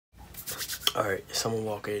Alright, Summer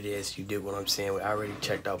Walker it is. You did what I'm saying. I already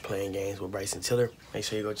checked out Playing Games with Bryson Tiller. Make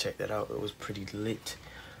sure you go check that out. It was pretty lit.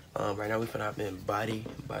 Right now we finna hop in Body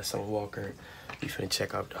by Summer Walker. We finna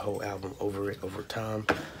check out the whole album Over It Over Time.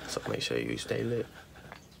 So make sure you stay lit.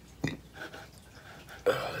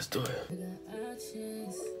 Let's do it.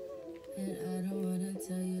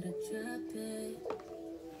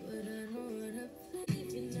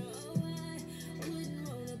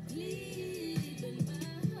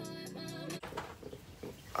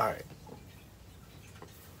 Alright.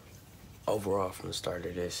 Overall, from the start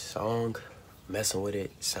of this song, messing with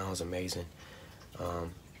it sounds amazing.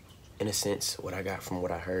 In a sense, what I got from what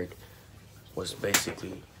I heard was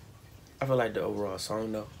basically, I feel like the overall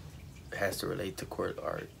song though has to relate to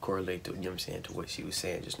correlate to, you know what I'm saying, to what she was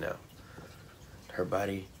saying just now. Her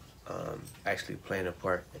body actually playing a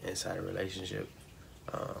part inside a relationship.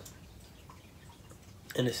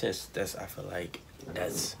 In a sense, I feel like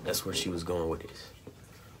that's where she was going with this.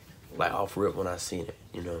 Like off rip when I seen it,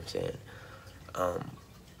 you know what I'm saying?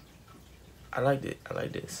 I liked it. I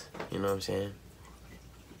like this. You know what I'm saying?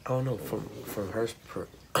 I don't know, from her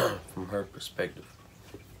from her perspective,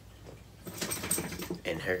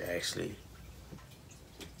 and her actually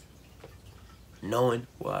knowing.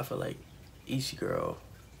 Well, I feel like each girl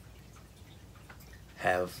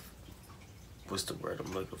have, what's the word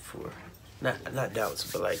I'm looking for? Not doubts,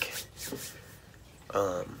 but like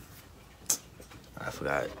I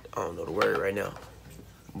forgot. I don't know the word right now,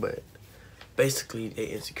 but basically they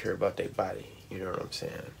insecure about their body. You know what I'm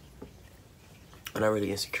saying? Not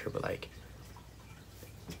really insecure, but like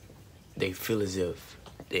they feel as if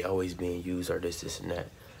they always being used or this and that.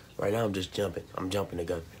 Right now I'm just jumping. I'm jumping the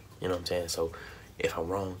gun. You know what I'm saying? So if I'm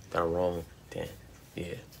wrong, then I'm wrong. Then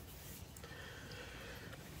yeah.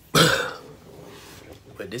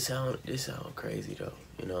 But this sound crazy though.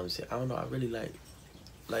 You know what I'm saying? I don't know. I really like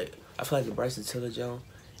I feel like the Bryson Tiller Jones,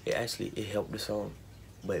 it helped the song,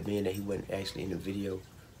 but being that he wasn't actually in the video,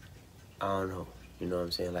 I don't know. You know what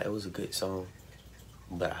I'm saying? Like it was a good song,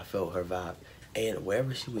 but I felt her vibe. And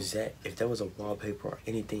wherever she was at, if there was a wallpaper or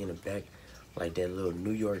anything in the back, like that little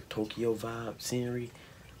New York, Tokyo vibe scenery,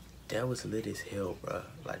 that was lit as hell, bro.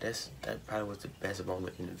 Like that probably was the best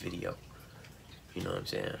moment in the video. You know what I'm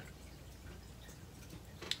saying?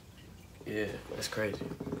 Yeah, that's crazy.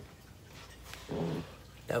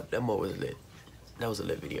 That moment was lit. That was a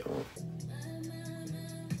lit video.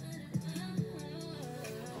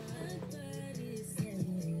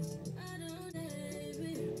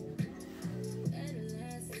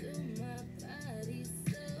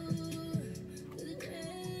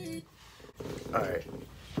 Alright.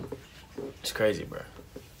 It's crazy, bro.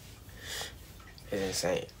 It's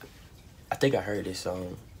insane. I think I heard this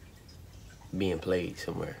song being played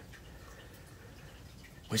somewhere,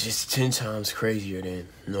 which is 10 times crazier than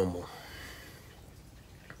normal.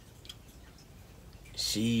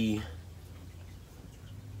 I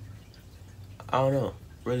don't know,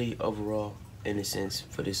 really overall, in a sense,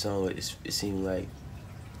 for this song, it seemed like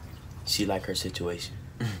she liked her situation.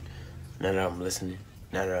 Now that I'm listening,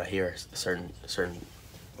 now that I hear a certain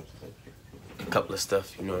couple of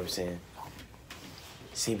stuff, you know what I'm saying?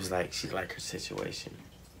 Seems like she liked her situation.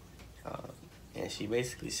 And she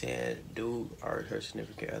basically said, dude or her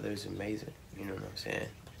significant other is amazing. You know what I'm saying?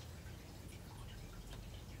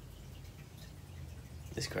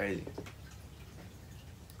 It's crazy.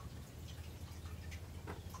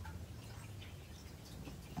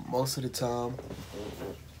 Most of the time,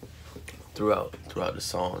 throughout the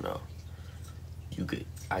song though, you could,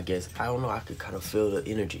 I guess, I don't know, I could kind of feel the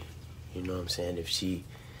energy. You know what I'm saying? If she,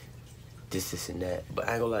 this and that. But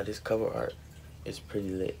I ain't gonna lie, this cover art is pretty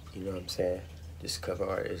lit. You know what I'm saying? This cover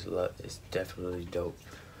art is definitely dope.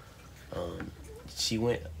 She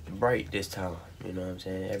went bright this time. You know what I'm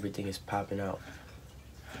saying? Everything is popping out.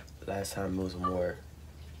 Last time it was a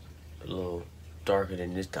little darker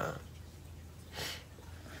than this time.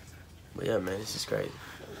 But yeah, man, this is crazy.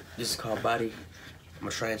 This is called Body. I'm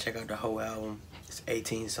gonna try and check out the whole album. It's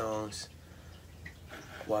 18 songs.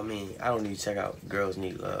 Well, I mean, I don't need to check out Girls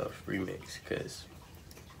Need Love remix because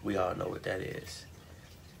we all know what that is.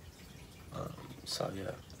 So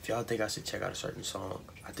yeah, if y'all think I should check out a certain song,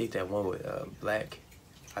 I think that one with Black,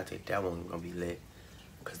 I think that one gonna be lit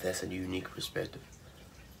because that's a unique perspective.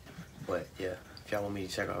 But yeah, if y'all want me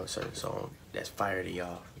to check out a certain song that's fire to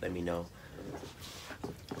y'all, let me know.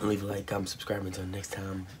 Leave a like, comment, subscribe. Until next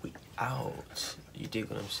time, we out. You dig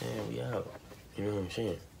what I'm saying? We out. You know what I'm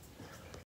saying?